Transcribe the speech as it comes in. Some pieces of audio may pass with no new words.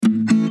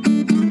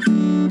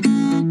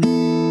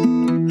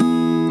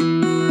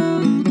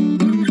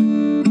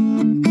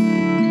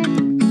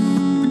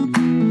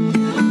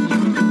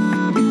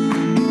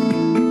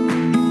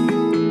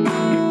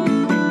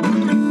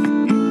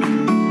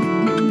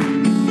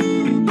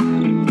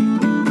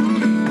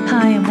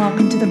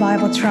Welcome to the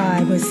Bible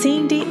Tribe with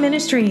Seeing Deep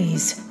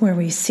Ministries, where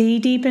we see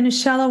deep in a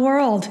shallow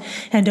world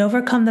and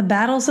overcome the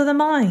battles of the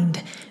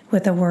mind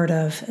with the Word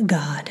of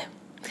God.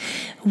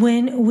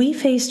 When we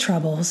face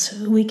troubles,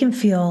 we can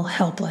feel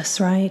helpless,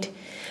 right?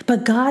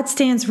 But God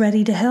stands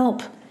ready to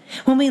help.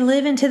 When we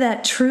live into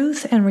that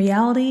truth and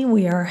reality,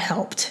 we are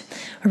helped.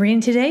 We're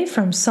reading today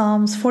from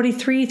Psalms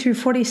 43 through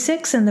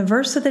 46, and the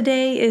verse of the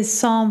day is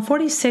Psalm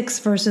 46,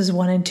 verses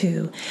 1 and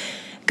 2.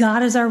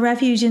 God is our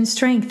refuge and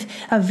strength,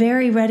 a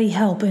very ready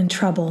help in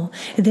trouble.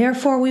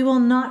 Therefore we will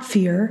not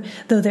fear,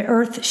 though the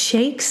earth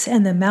shakes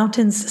and the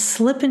mountains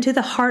slip into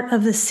the heart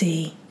of the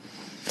sea.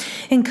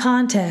 In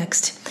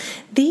context,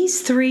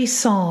 these three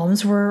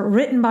psalms were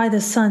written by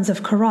the sons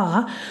of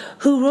Korah,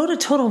 who wrote a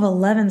total of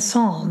 11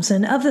 psalms.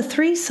 And of the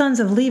three sons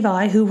of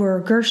Levi, who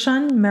were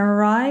Gershon,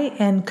 Merari,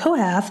 and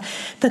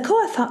Kohath, the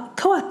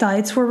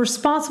Kohathites were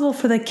responsible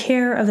for the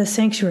care of the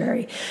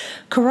sanctuary.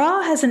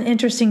 Korah has an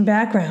interesting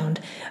background.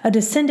 A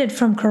descendant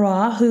from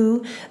Korah,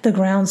 who the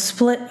ground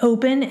split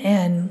open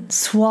and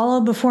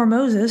swallowed before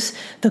Moses,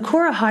 the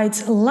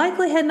Korahites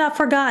likely had not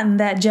forgotten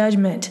that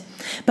judgment.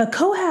 But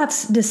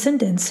Kohath's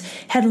descendants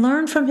had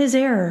learned from his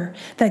error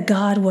that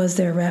God was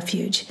their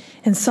refuge.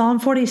 In Psalm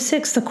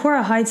 46, the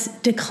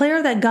Korahites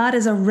declare that God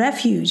is a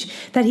refuge,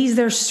 that he's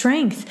their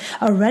strength,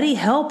 a ready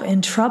help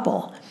in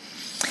trouble.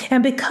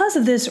 And because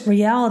of this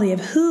reality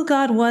of who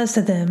God was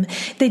to them,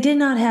 they did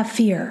not have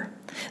fear,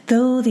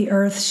 though the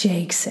earth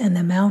shakes and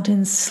the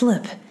mountains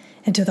slip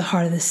into the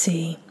heart of the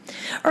sea.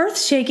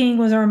 Earth shaking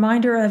was a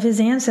reminder of his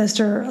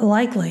ancestor,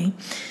 likely.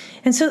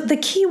 And so the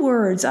key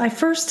words,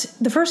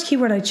 the first key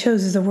word I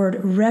chose is the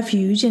word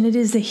refuge, and it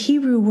is the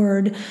Hebrew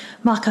word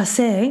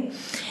makaseh.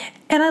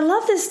 And I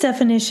love this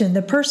definition,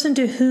 the person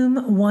to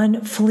whom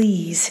one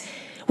flees.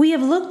 We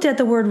have looked at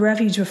the word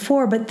refuge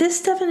before, but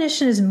this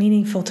definition is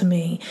meaningful to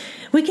me.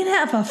 We can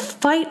have a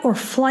fight or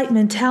flight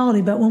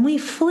mentality, but when we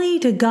flee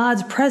to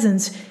God's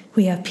presence,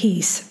 we have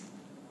peace.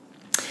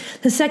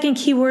 The second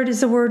key word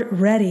is the word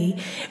ready,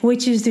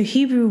 which is the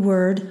Hebrew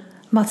word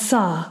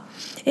matzah.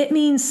 It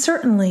means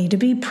certainly, to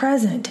be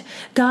present.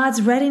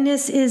 God's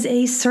readiness is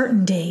a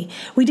certainty.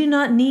 We do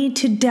not need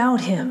to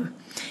doubt him.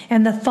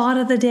 And the thought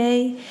of the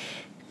day,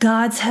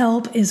 God's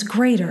help is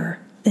greater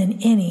than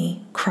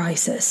any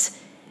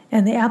crisis.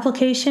 And the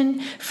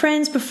application,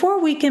 friends, before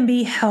we can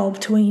be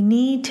helped, we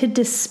need to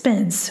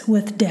dispense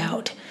with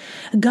doubt.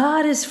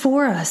 God is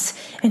for us,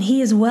 and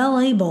he is well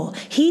able.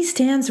 He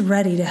stands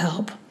ready to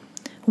help.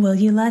 Will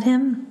you let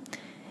him?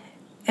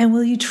 And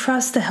will you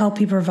trust the help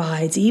he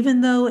provides,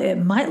 even though it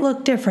might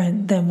look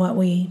different than what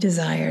we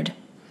desired?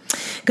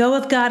 Go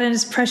with God and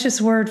his precious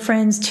word,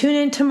 friends. Tune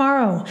in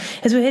tomorrow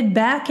as we head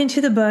back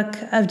into the book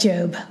of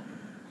Job.